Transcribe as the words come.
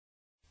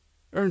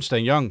Ernst &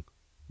 Young.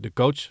 De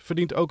coach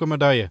verdient ook een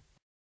medaille.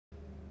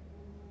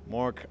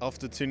 Mark,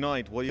 after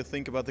tonight, what do you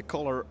think about the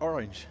color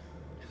orange?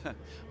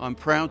 I'm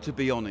proud to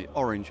be on it,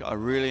 orange. I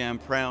really am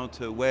proud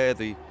to wear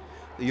the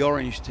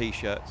orange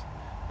t-shirt.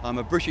 I'm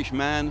a British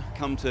man,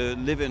 come to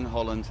live in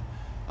Holland,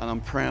 and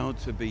I'm proud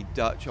to be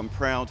Dutch. I'm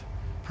proud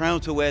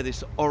to wear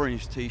this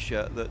orange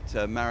t-shirt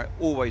that Marit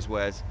always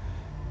wears.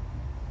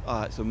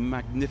 It's a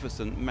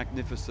magnificent,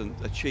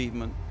 magnificent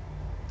achievement.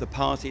 The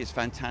party is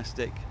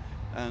fantastic,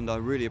 and I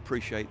really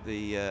appreciate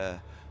the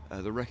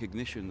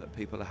recognition that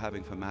people are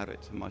having for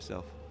Marit and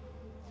myself.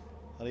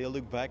 How do you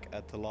look back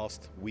at the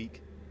last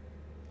week?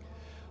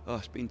 Oh,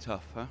 it's been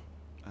tough, huh?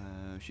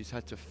 She's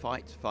had to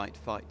fight.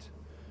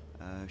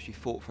 She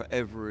fought for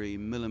every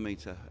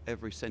millimetre,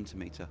 every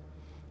centimetre,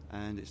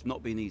 and it's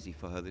not been easy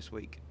for her this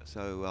week.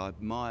 So I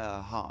admire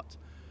her heart.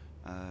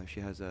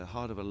 She has a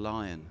heart of a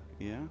lion,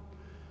 yeah?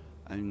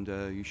 And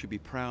you should be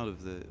proud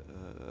of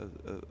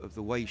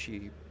the way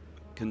she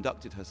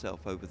conducted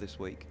herself over this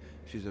week.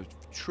 She's a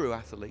true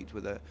athlete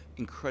with an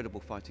incredible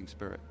fighting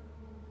spirit.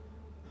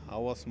 How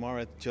was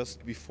Marit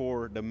just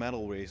before the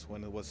medal race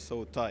when it was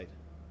so tight?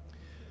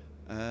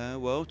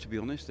 Well, to be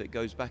honest, it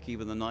goes back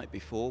even the night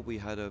before. We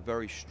had a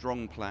very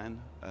strong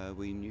plan.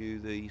 We knew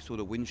the sort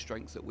of wind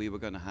strength that we were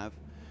going to have.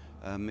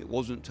 It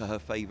wasn't to her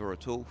favour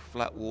at all.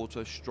 Flat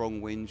water,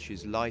 strong wind.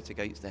 She's light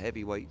against the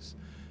heavyweights.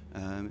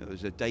 It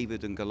was a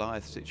David and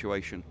Goliath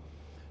situation.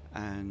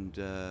 And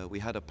we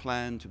had a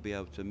plan to be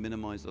able to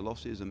minimise the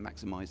losses and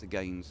maximise the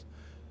gains.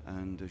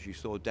 And as you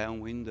saw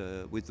downwind,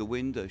 with the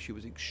wind, she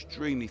was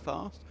extremely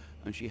fast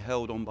and she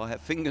held on by her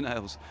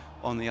fingernails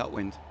on the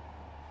upwind.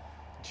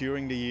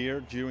 During the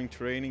year, during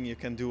training, you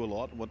can do a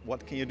lot.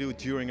 What can you do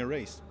during a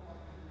race?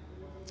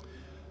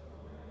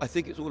 I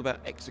think it's all about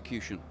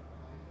execution.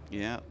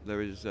 Yeah,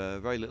 there is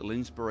very little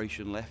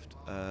inspiration left.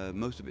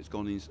 Most of it's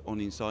gone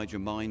on inside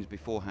your mind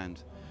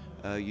beforehand.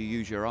 You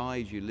use your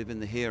eyes, you live in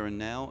the here and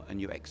now,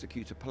 and you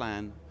execute a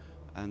plan,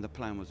 and the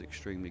plan was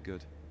extremely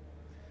good.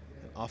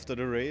 After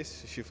the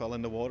race, she fell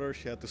in the water,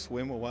 she had to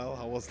swim a while.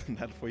 How was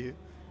that for you?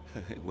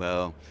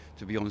 Well,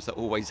 to be honest, that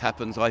always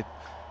happens. I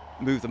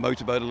move the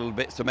motorboat a little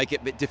bit to make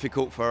it a bit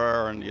difficult for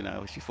her, and you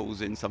know, she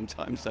falls in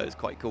sometimes, so it's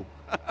quite cool.